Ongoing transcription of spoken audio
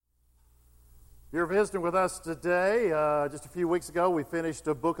You're visiting with us today. Just a few weeks ago, we finished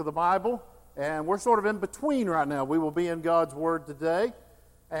a book of the Bible, and we're sort of in between right now. We will be in God's Word today.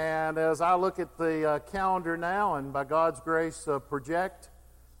 And as I look at the calendar now, and by God's grace project,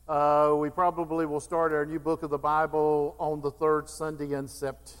 we probably will start our new book of the Bible on the third Sunday in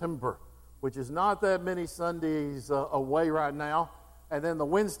September, which is not that many Sundays away right now. And then the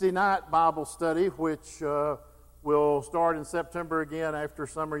Wednesday night Bible study, which will start in September again after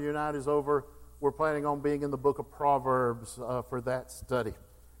Summer Unite is over. We're planning on being in the book of Proverbs for that study.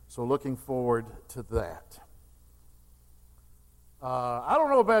 So looking forward to that. I don't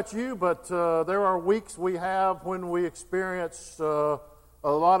know about you, but there are weeks we have when we experience a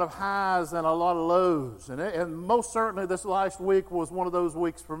lot of highs and a lot of lows. And most certainly this last week was one of those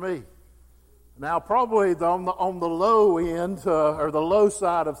weeks for me. Now probably on the low end, or the low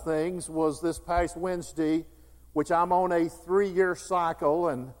side of things, was this past Wednesday, which I'm on a 3-year cycle,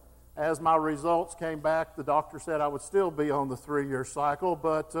 and as my results came back, the doctor said I would still be on the 3-year cycle,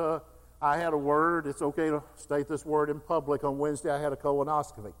 but I had a word. It's okay to state this word in public. On Wednesday, I had a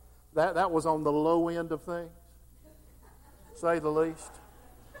colonoscopy. That was on the low end of things, say the least.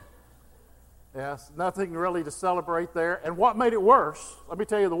 Yes, nothing really to celebrate there. And what made it worse, let me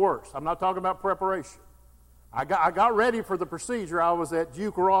tell you the worst. I'm not talking about preparation. I got ready for the procedure. I was at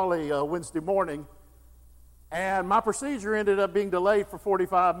Duke Raleigh Wednesday morning, and my procedure ended up being delayed for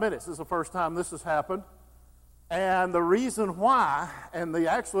 45 minutes. This is the first time this has happened. And the reason why, and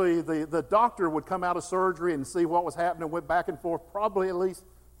the doctor would come out of surgery and see what was happening, went back and forth probably at least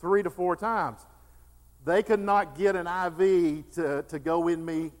 3 to 4 times. They could not get an IV to go in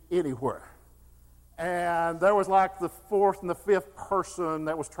me anywhere. And there was like the 4th and the 5th person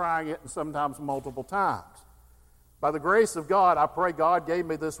that was trying it, and sometimes multiple times. By the grace of God, I pray God gave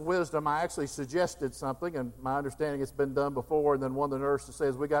me this wisdom. I actually suggested something, and my understanding it's been done before, and then one of the nurses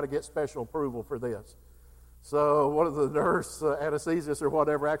says, we got to get special approval for this. So one of the nurse anesthesists or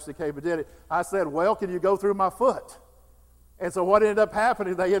whatever actually came and did it. I said, well, can you go through my foot? And so what ended up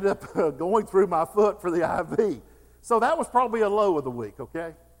happening, they ended up going through my foot for the IV. So that was probably a low of the week,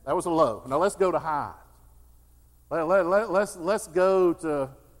 okay? That was a low. Now let's go to highs. Let's go to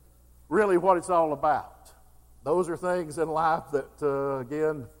really what it's all about. Those are things in life that,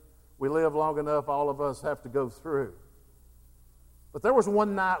 again, we live long enough, all of us have to go through. But there was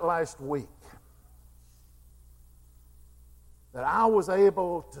one night last week that I was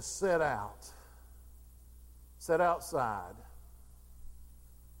able to sit outside,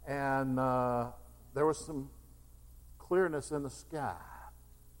 and there was some clearness in the sky.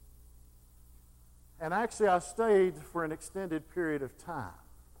 And actually, I stayed for an extended period of time.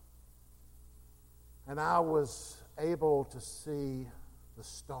 And I was able to see the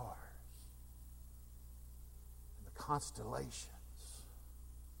stars and the constellations.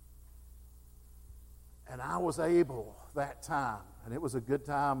 And I was able that time, and it was a good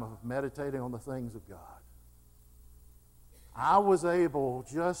time of meditating on the things of God. I was able,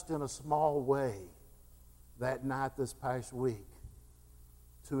 just in a small way, that night this past week,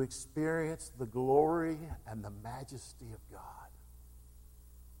 to experience the glory and the majesty of God.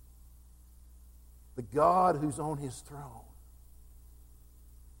 The God who's on his throne.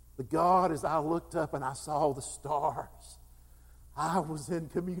 The God, as I looked up and I saw the stars, I was in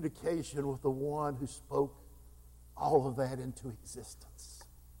communication with the one who spoke all of that into existence.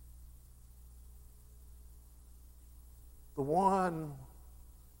 The one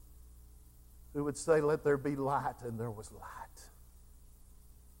who would say, let there be light, and there was light.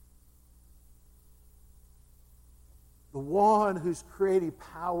 The one whose creative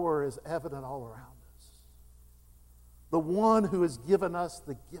power is evident all around us. The one who has given us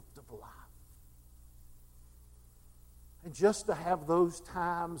the gift of life. And just to have those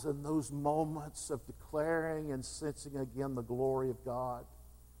times and those moments of declaring and sensing again the glory of God,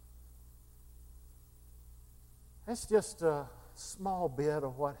 that's just a small bit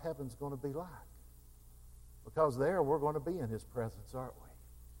of what heaven's going to be like. Because there we're going to be in his presence, aren't we?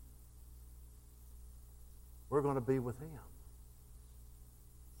 We're going to be with him.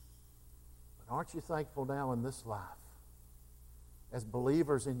 But aren't you thankful now in this life, as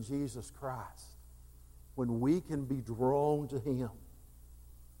believers in Jesus Christ, when we can be drawn to him?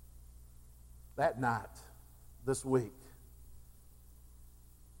 That night, this week,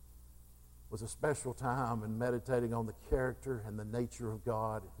 was a special time in meditating on the character and the nature of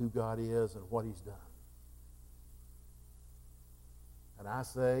God, who God is and what he's done. And I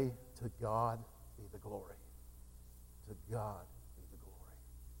say, to God be the glory. To God be the glory.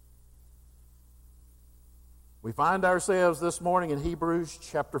 We find ourselves this morning in Hebrews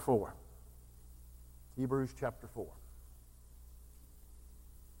chapter 4. Hebrews chapter 4.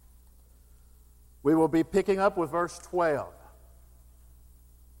 We will be picking up with verse 12.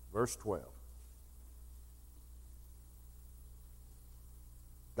 Verse 12.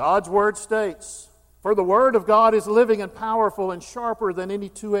 God's Word states, "For the Word of God is living and powerful and sharper than any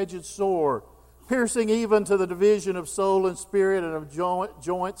two-edged sword, piercing even to the division of soul and spirit and of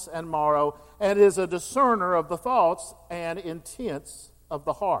joints and marrow, and is a discerner of the thoughts and intents of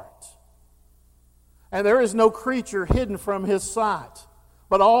the heart. And there is no creature hidden from His sight,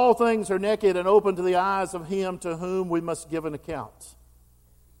 but all things are naked and open to the eyes of Him to whom we must give an account.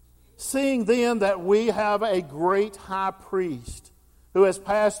 Seeing then that we have a great high priest who has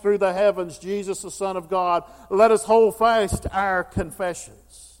passed through the heavens, Jesus the Son of God, let us hold fast our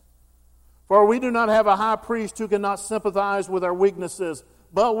confessions. For we do not have a high priest who cannot sympathize with our weaknesses,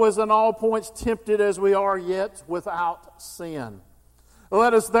 but was in all points tempted as we are, yet without sin.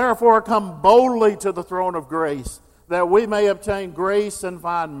 Let us therefore come boldly to the throne of grace, that we may obtain grace and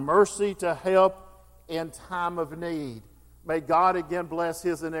find mercy to help in time of need." May God again bless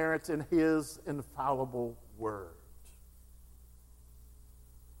His inerrant and His infallible Word.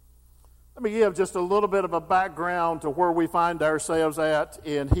 Let me give just a little bit of a background to where we find ourselves at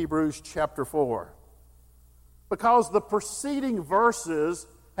in Hebrews chapter 4. Because the preceding verses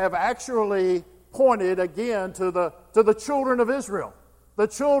have actually pointed again to the children of Israel. The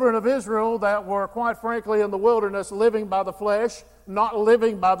children of Israel that were, quite frankly, in the wilderness, living by the flesh, not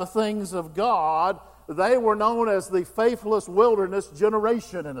living by the things of God. They were known as the faithless wilderness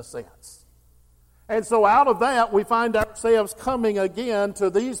generation, in a sense. And so out of that, we find ourselves coming again to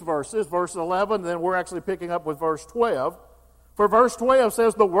these verses, verse 11, and then we're actually picking up with verse 12. For verse 12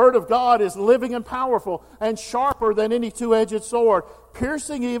 says, "The Word of God is living and powerful and sharper than any two-edged sword,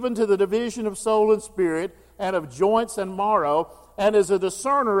 piercing even to the division of soul and spirit and of joints and marrow, and is a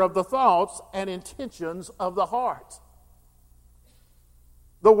discerner of the thoughts and intentions of the heart."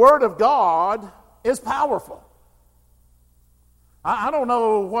 The Word of God is powerful. I don't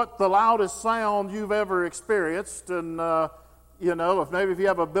know what the loudest sound you've ever experienced, and if you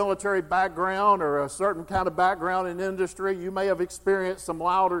have a military background or a certain kind of background in industry, you may have experienced some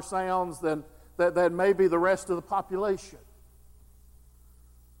louder sounds than maybe the rest of the population.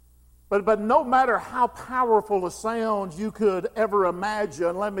 But no matter how powerful a sound you could ever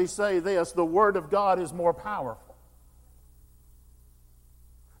imagine, let me say this, the Word of God is more powerful.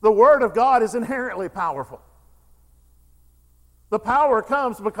 The Word of God is inherently powerful. The power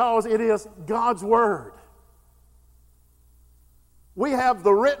comes because it is God's Word. We have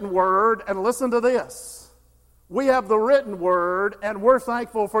the written Word, and listen to this. We have the written Word, and we're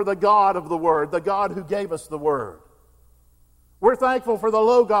thankful for the God of the Word, the God who gave us the Word. We're thankful for the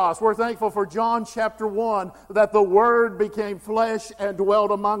Logos. We're thankful for John chapter 1, that the Word became flesh and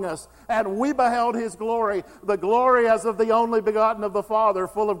dwelt among us. And we beheld His glory, the glory as of the only begotten of the Father,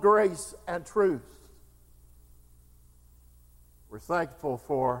 full of grace and truth. We're thankful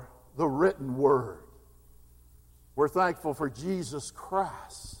for the written Word. We're thankful for Jesus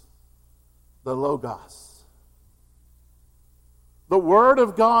Christ, the Logos. The Word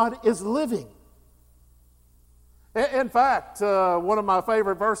of God is living. In fact, one of my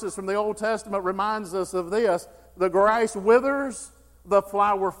favorite verses from the Old Testament reminds us of this. The grass withers, the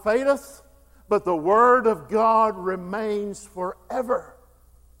flower fadeth, but the Word of God remains forever.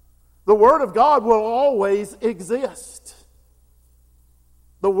 The Word of God will always exist.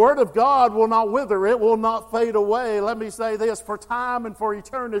 The Word of God will not wither. It will not fade away. Let me say this, for time and for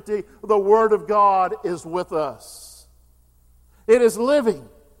eternity, the Word of God is with us. It is living.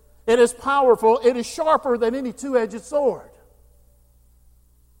 It is powerful. It is sharper than any two-edged sword.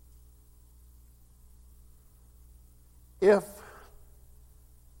 If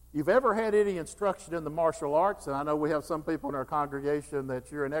you've ever had any instruction in the martial arts, and I know we have some people in our congregation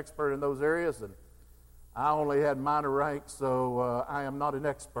that you're an expert in those areas, and I only had minor rank, so I am not an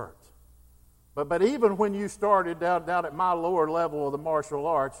expert. But even when you started down at my lower level of the martial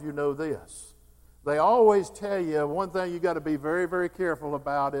arts, you know this. They always tell you one thing you got to be very, very careful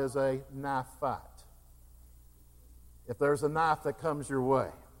about is a knife fight. If there's a knife that comes your way.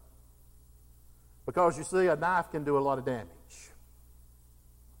 Because you see, a knife can do a lot of damage.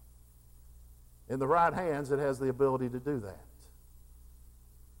 In the right hands, it has the ability to do that.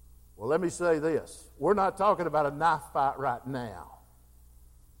 Well, let me say this. We're not talking about a knife fight right now.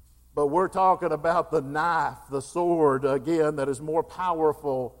 But we're talking about the knife, the sword, again, that is more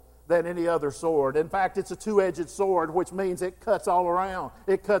powerful than any other sword. In fact, it's a two-edged sword, which means it cuts all around.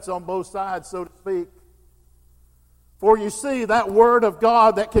 It cuts on both sides, so to speak. For you see, that Word of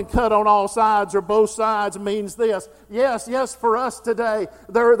God that can cut on all sides or both sides means this. Yes, for us today,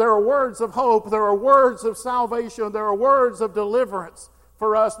 there are words of hope. There are words of salvation. There are words of deliverance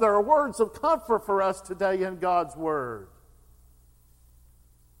for us. There are words of comfort for us today in God's Word.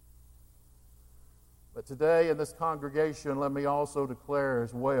 But today in this congregation, let me also declare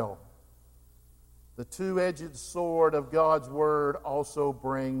as well, the two-edged sword of God's Word also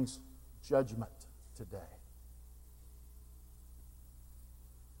brings judgment today.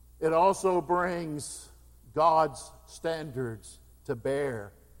 It also brings God's standards to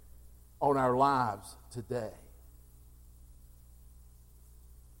bear on our lives today.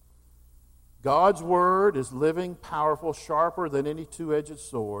 God's Word is living, powerful, sharper than any two-edged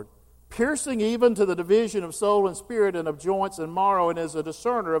sword, piercing even to the division of soul and spirit and of joints and marrow, and is a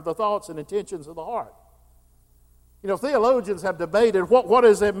discerner of the thoughts and intentions of the heart. You know, theologians have debated what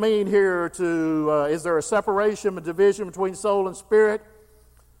does it mean here to, is there a separation, a division between soul and spirit,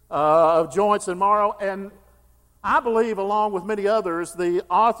 of joints and marrow? And I believe, along with many others, the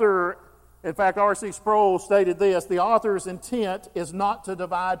author, in fact, R.C. Sproul stated this, the author's intent is not to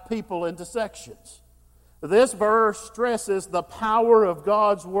divide people into sections. This verse stresses the power of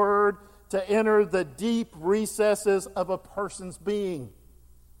God's Word to enter the deep recesses of a person's being.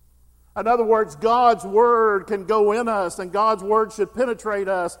 In other words, God's Word can go in us, and God's Word should penetrate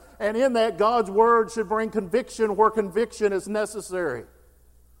us, and in that, God's Word should bring conviction where conviction is necessary.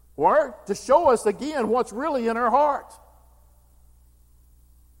 Or to show us again what's really in our heart.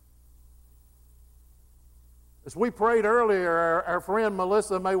 As we prayed earlier, our friend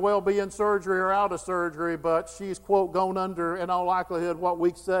Melissa may well be in surgery or out of surgery, but she's, quote, gone under, in all likelihood, what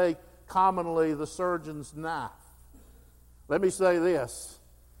we say commonly, the surgeon's knife. Let me say this.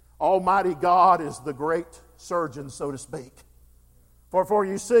 Almighty God is the great surgeon, so to speak. For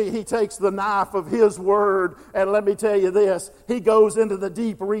you see, He takes the knife of His Word, and let me tell you this, He goes into the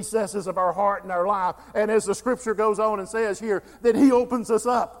deep recesses of our heart and our life. And as the Scripture goes on and says here, that He opens us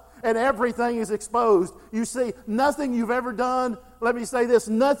up. And everything is exposed. You see, nothing you've ever done, let me say this,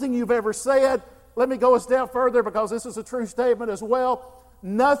 nothing you've ever said, let me go a step further because this is a true statement as well.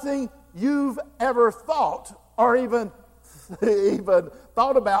 Nothing you've ever thought or even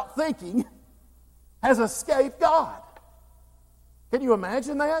thought about thinking has escaped God. Can you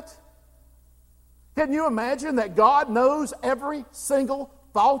imagine that? Can you imagine that God knows every single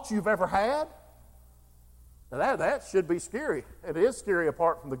thought you've ever had? Now that should be scary. It is scary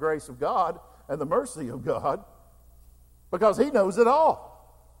apart from the grace of God and the mercy of God, because He knows it all.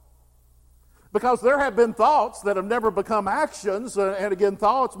 Because there have been thoughts that have never become actions, and again,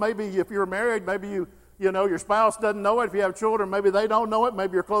 thoughts, maybe if you're married, maybe you know your spouse doesn't know it. If you have children, maybe they don't know it.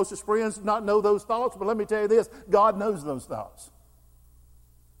 Maybe your closest friends do not know those thoughts. But let me tell you this, God knows those thoughts.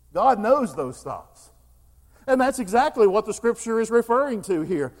 God knows those thoughts. And that's exactly what the Scripture is referring to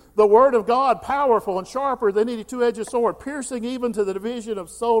here. The Word of God, powerful and sharper than any two-edged sword, piercing even to the division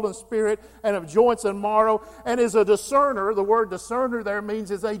of soul and spirit and of joints and marrow, and is a discerner. The word discerner there means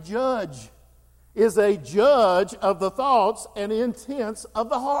is a judge of the thoughts and intents of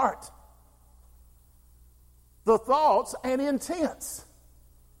the heart. The thoughts and intents.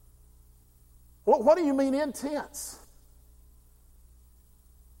 What do you mean intents?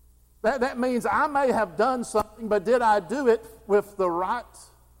 That means I may have done something, but did I do it with the right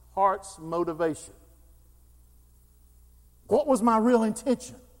heart's motivation? What was my real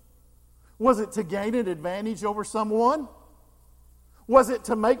intention? Was it to gain an advantage over someone? Was it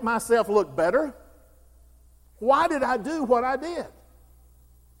to make myself look better? Why did I do what I did?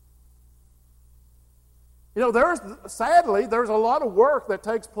 You know, sadly, there's a lot of work that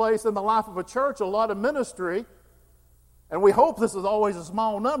takes place in the life of a church, a lot of ministry. And we hope this is always a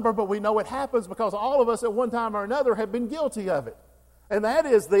small number, but we know it happens because all of us at one time or another have been guilty of it. And that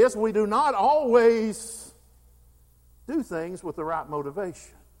is this, we do not always do things with the right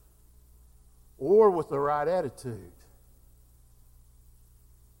motivation or with the right attitude.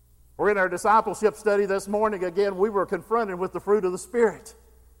 We're in our discipleship study this morning. Again, we were confronted with the fruit of the Spirit.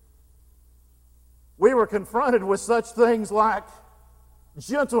 We were confronted with such things like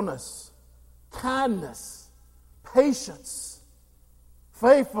gentleness, kindness, patience,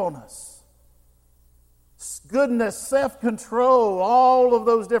 faithfulness, goodness, self-control, all of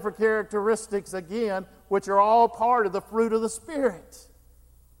those different characteristics, again, which are all part of the fruit of the Spirit.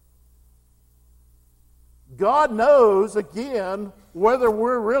 God knows, again, whether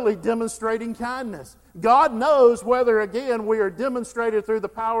we're really demonstrating kindness. God knows whether, again, we are demonstrated through the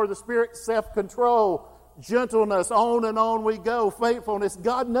power of the Spirit, self-control, gentleness, on and on we go, faithfulness.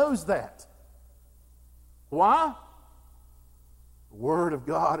 God knows that. Why? The Word of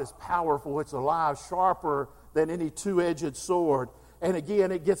God is powerful. It's alive, sharper than any two-edged sword. And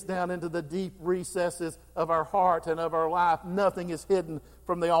again, it gets down into the deep recesses of our heart and of our life. Nothing is hidden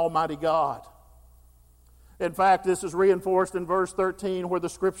from the Almighty God. In fact, this is reinforced in verse 13 where the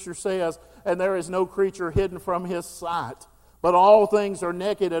Scripture says, "And there is no creature hidden from his sight, but all things are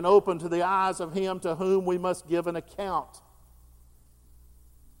naked and open to the eyes of him to whom we must give an account."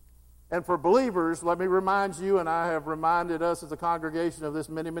 And for believers, let me remind you, and I have reminded us as a congregation of this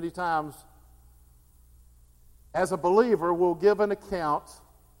many, many times, as a believer, we'll give an account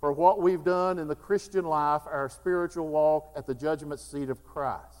for what we've done in the Christian life, our spiritual walk at the judgment seat of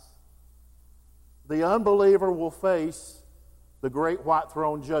Christ. The unbeliever will face the great white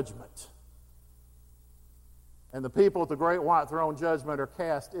throne judgment. And the people at the great white throne judgment are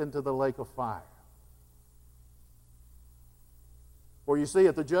cast into the lake of fire. For you see,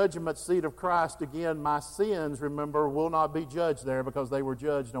 at the judgment seat of Christ, again, my sins, remember, will not be judged there because they were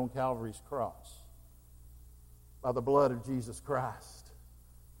judged on Calvary's cross by the blood of Jesus Christ,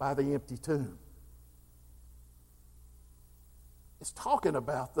 by the empty tomb. It's talking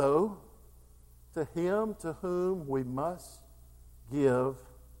about, though, to him to whom we must give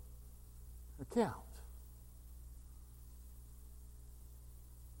account.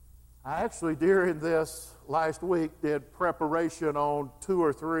 I actually, during this last week, did preparation on 2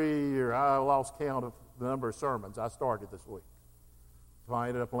 or 3, or I lost count of the number of sermons I started this week. So I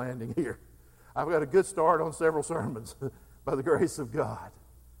ended up landing here. I've got a good start on several sermons by the grace of God.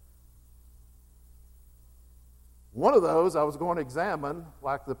 One of those I was going to examine,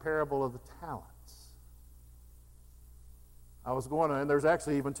 like the parable of the talents. I was going to, and there's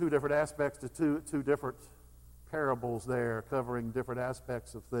actually even 2 different aspects to two different parables there covering different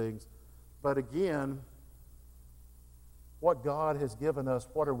aspects of things. But again, what God has given us,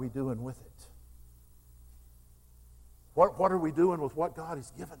 what are we doing with it? What are we doing with what God has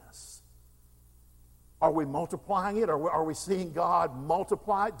given us? Are we multiplying it? Are we seeing God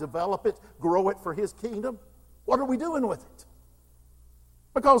multiply it, develop it, grow it for His kingdom? What are we doing with it?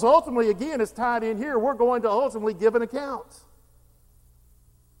 Because ultimately, again, it's tied in here. We're going to ultimately give an account.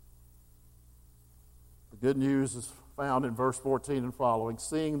 The good news is found in verse 14 and following.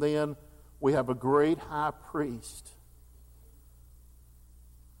 "Seeing then we have a great high priest."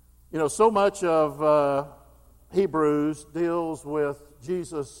 You know, so much of Hebrews deals with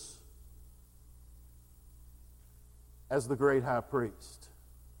Jesus as the great high priest,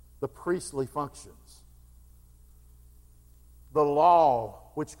 the priestly functions, the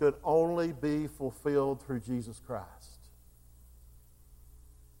law which could only be fulfilled through Jesus Christ.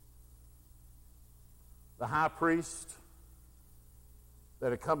 The high priest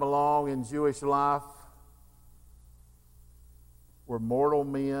that had come along in Jewish life were mortal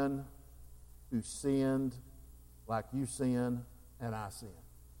men who sinned like you sin and I sin.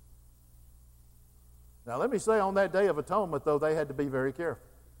 Now let me say, on that Day of Atonement, though, they had to be very careful.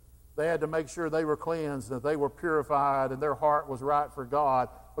 They had to make sure they were cleansed, that they were purified, and their heart was right for God.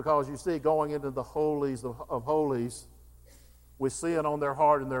 Because you see, going into the holies of holies with sin on their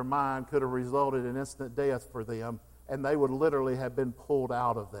heart and their mind could have resulted in instant death for them, and they would literally have been pulled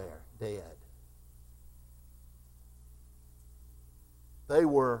out of there dead. They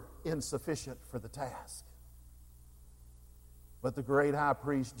were insufficient for the task. But the great high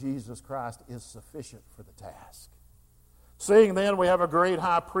priest, Jesus Christ, is sufficient for the task. "Seeing then we have a great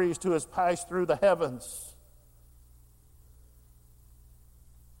high priest who has passed through the heavens."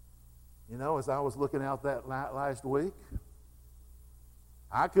 You know, as I was looking out that last week,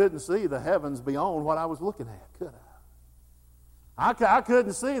 I couldn't see the heavens beyond what I was looking at, could I? I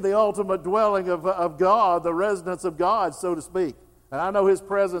couldn't see the ultimate dwelling of God, the residence of God, so to speak. And I know His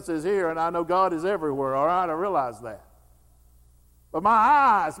presence is here, and I know God is everywhere, all right? I realize that. But my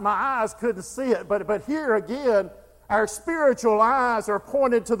eyes couldn't see it. But here again, our spiritual eyes are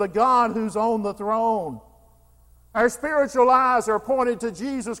pointed to the God who's on the throne. Our spiritual eyes are pointed to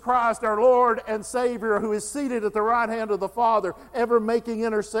Jesus Christ, our Lord and Savior, who is seated at the right hand of the Father, ever making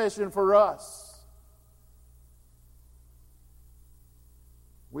intercession for us.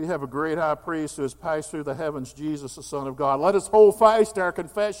 We have a great high priest who has passed through the heavens, Jesus, the Son of God. Let us hold fast our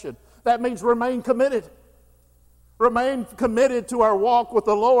confession. That means remain committed. Remain committed to our walk with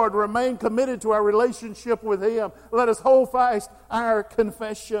the Lord. Remain committed to our relationship with Him. Let us hold fast our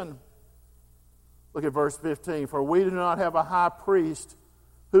confession. Look at verse 15. "For we do not have a high priest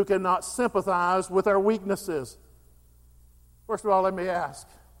who cannot sympathize with our weaknesses." First of all, let me ask.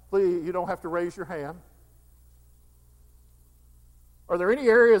 Please, you don't have to raise your hand. Are there any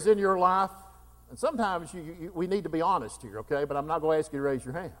areas in your life, and sometimes we need to be honest here, okay? But I'm not going to ask you to raise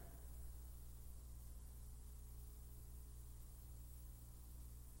your hand.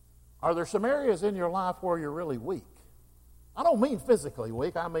 Are there some areas in your life where you're really weak? I don't mean physically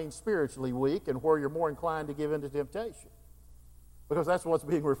weak, I mean spiritually weak, and where you're more inclined to give in to temptation. Because that's what's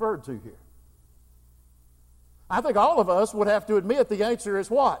being referred to here. I think all of us would have to admit the answer is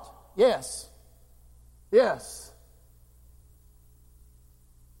what? Yes. Yes.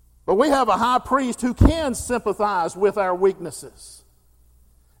 But we have a high priest who can sympathize with our weaknesses.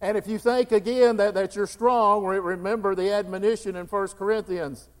 And if you think again that you're strong, remember the admonition in 1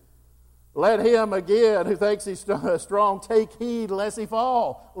 Corinthians. Let him again who thinks he's strong take heed lest you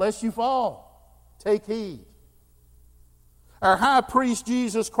fall. Take heed. Our high priest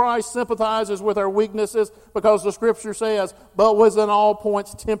Jesus Christ sympathizes with our weaknesses because the Scripture says, but was in all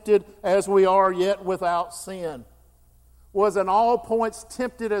points tempted as we are, yet without sin. Was in all points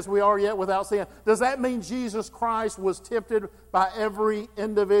tempted as we are, yet without sin. Does that mean Jesus Christ was tempted by every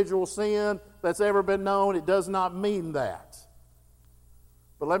individual sin that's ever been known? It does not mean that.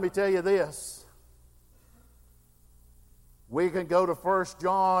 But let me tell you this. We can go to 1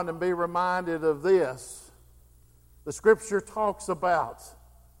 John and be reminded of this. The Scripture talks about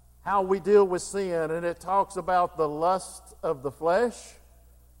how we deal with sin, and it talks about the lust of the flesh.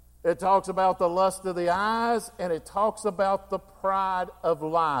 It talks about the lust of the eyes, and it talks about the pride of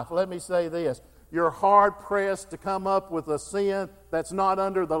life. Let me say this. You're hard-pressed to come up with a sin that's not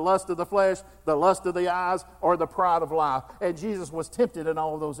under the lust of the flesh, the lust of the eyes, or the pride of life. And Jesus was tempted in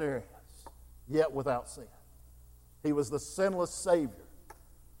all those areas, yet without sin. He was the sinless Savior,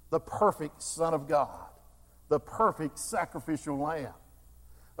 the perfect Son of God, the perfect sacrificial lamb,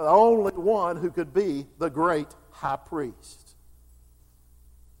 the only one who could be the great high priest.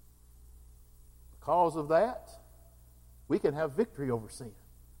 Because of that, we can have victory over sin.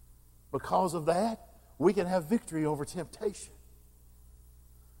 Because of that, we can have victory over temptation.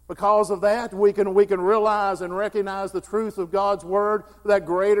 Because of that, we can realize and recognize the truth of God's Word, that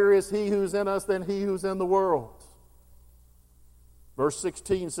greater is He who's in us than he who's in the world. Verse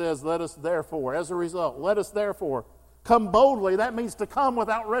 16 says, let us therefore, as a result, let us therefore come boldly. That means to come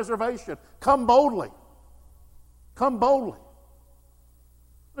without reservation. Come boldly. Come boldly.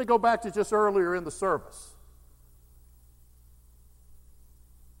 Let me go back to just earlier in the service.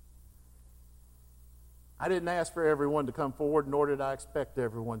 I didn't ask for everyone to come forward, nor did I expect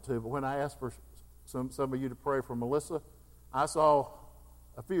everyone to. But when I asked for some of you to pray for Melissa, I saw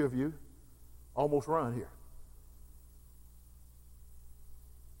a few of you almost run here.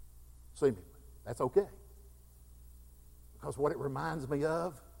 Seemingly. That's okay. Because what it reminds me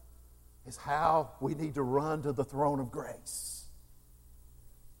of is how we need to run to the throne of grace.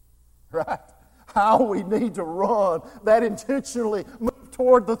 Right? How we need to run, that intentionally move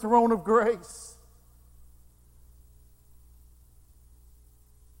toward the throne of grace.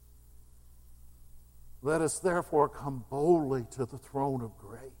 Let us therefore come boldly to the throne of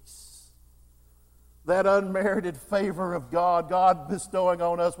grace. That unmerited favor of God, God bestowing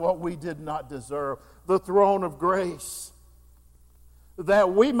on us what we did not deserve. The throne of grace.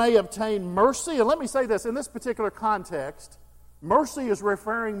 That we may obtain mercy. And let me say this, in this particular context, mercy is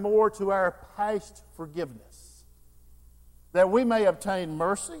referring more to our past forgiveness. That we may obtain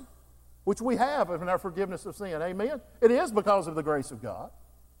mercy, which we have in our forgiveness of sin. Amen? It is because of the grace of God.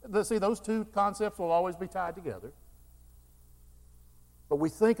 See, those two concepts will always be tied together. But we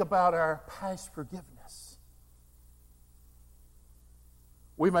think about our past forgiveness.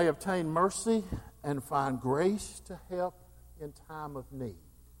 We may obtain mercy and find grace to help in time of need.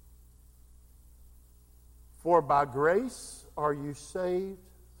 For by grace are you saved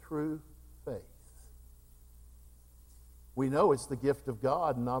through faith. We know it's the gift of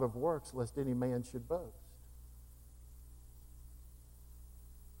God, not of works, lest any man should boast.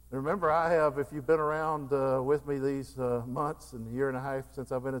 Remember, I have, if you've been around with me these months and a year and a half since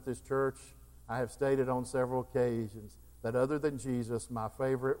I've been at this church, I have stated on several occasions that other than Jesus, my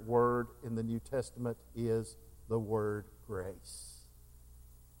favorite word in the New Testament is the word grace.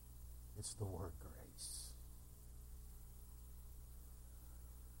 It's the word grace.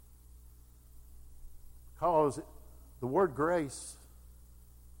 Because the word grace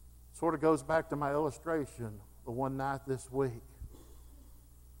sort of goes back to my illustration the one night this week.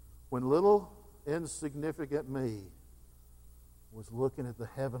 When little, insignificant me was looking at the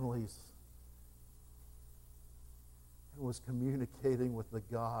heavenlies and was communicating with the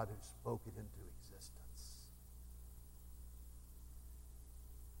God who spoke it into existence,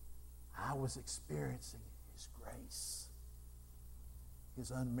 I was experiencing His grace, His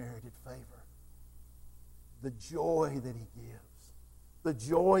unmerited favor, the joy that He gives, the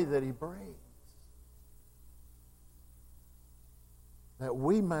joy that He brings. That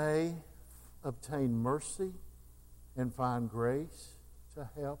we may obtain mercy and find grace to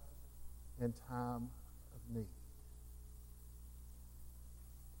help in time of need.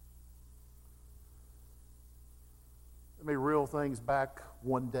 Let me reel things back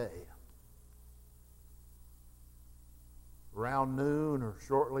one day. around noon or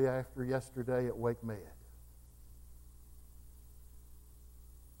shortly after yesterday at Wake Med.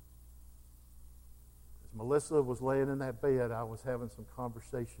 As Melissa was laying in that bed, I was having some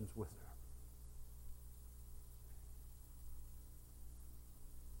conversations with her.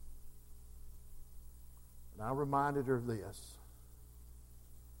 And I reminded her of this.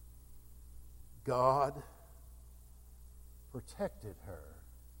 God protected her.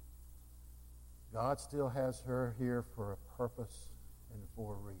 God still has her here for a purpose and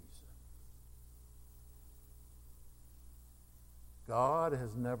for a reason. God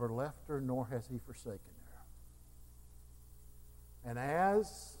has never left her, nor has He forsaken her. And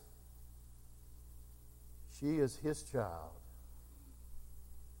as she is His child,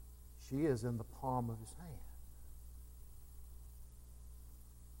 she is in the palm of His hand.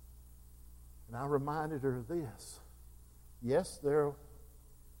 And I reminded her of this. Yes, there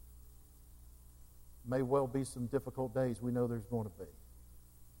may well be some difficult days. We know there's going to be.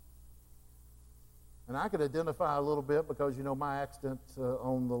 And I could identify a little bit because, my accident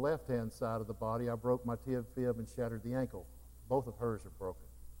on the left-hand side of the body, I broke my tib fib and shattered the ankle. Both of hers are broken.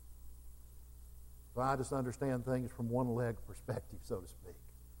 So I just understand things from one leg perspective, so to speak.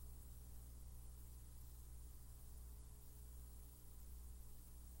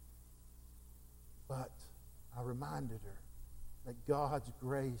 But I reminded her that God's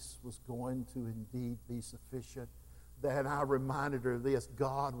grace was going to indeed be sufficient. That I reminded her of this.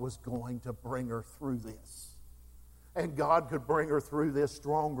 God was going to bring her through this. And God could bring her through this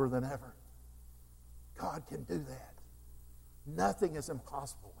stronger than ever. God can do that. Nothing is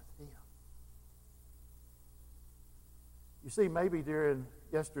impossible with Him. You see, maybe during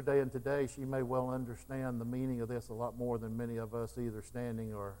yesterday and today, she may well understand the meaning of this a lot more than many of us either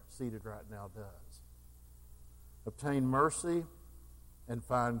standing or seated right now does. Obtain mercy and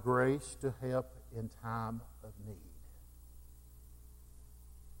find grace to help in time of need.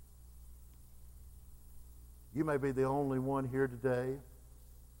 You may be the only one here today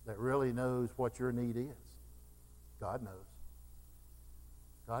that really knows what your need is. God knows.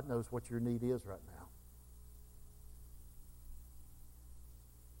 God knows what your need is right now.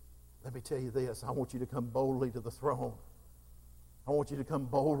 Let me tell you this. I want you to come boldly to the throne. I want you to come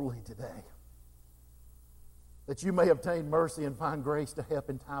boldly today, that you may obtain mercy and find grace to help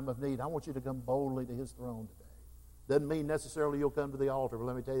in time of need. I want you to come boldly to His throne today. Doesn't mean necessarily you'll come to the altar, but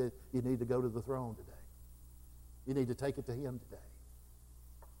let me tell you, you need to go to the throne today. You need to take it to Him today.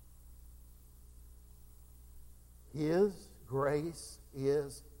 His grace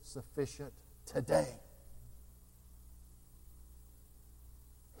is sufficient today.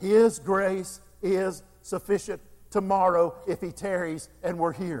 His grace is sufficient tomorrow if He tarries and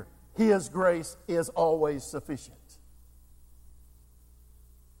we're here. His grace is always sufficient.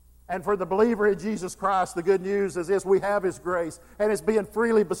 And for the believer in Jesus Christ, the good news is this: we have His grace, and it's being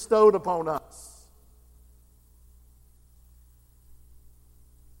freely bestowed upon us.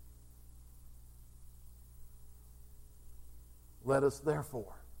 Let us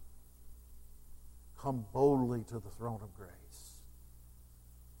therefore come boldly to the throne of grace,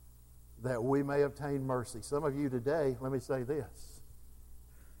 that we may obtain mercy. Some of you today, let me say this: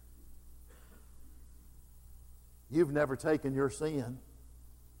 you've never taken your sin,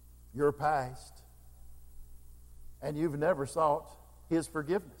 your past, and you've never sought His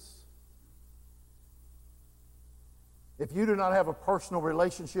forgiveness. If you do not have a personal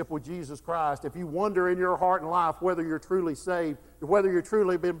relationship with Jesus Christ, if you wonder in your heart and life whether you're truly saved, whether you're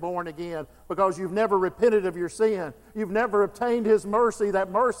truly been born again, because you've never repented of your sin, you've never obtained His mercy,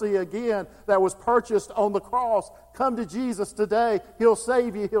 that mercy again that was purchased on the cross, come to Jesus today. He'll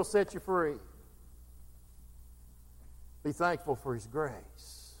save you. He'll set you free. Be thankful for His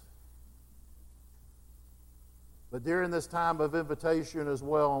grace. But during this time of invitation as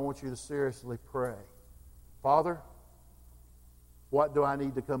well, I want you to seriously pray. Father, what do I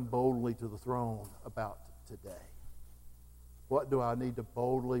need to come boldly to the throne about today? What do I need to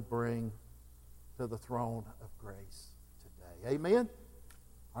boldly bring to the throne of grace today? Amen?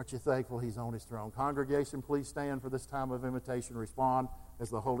 Aren't you thankful He's on His throne? Congregation, please stand for this time of invitation. Respond as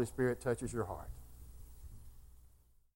the Holy Spirit touches your heart.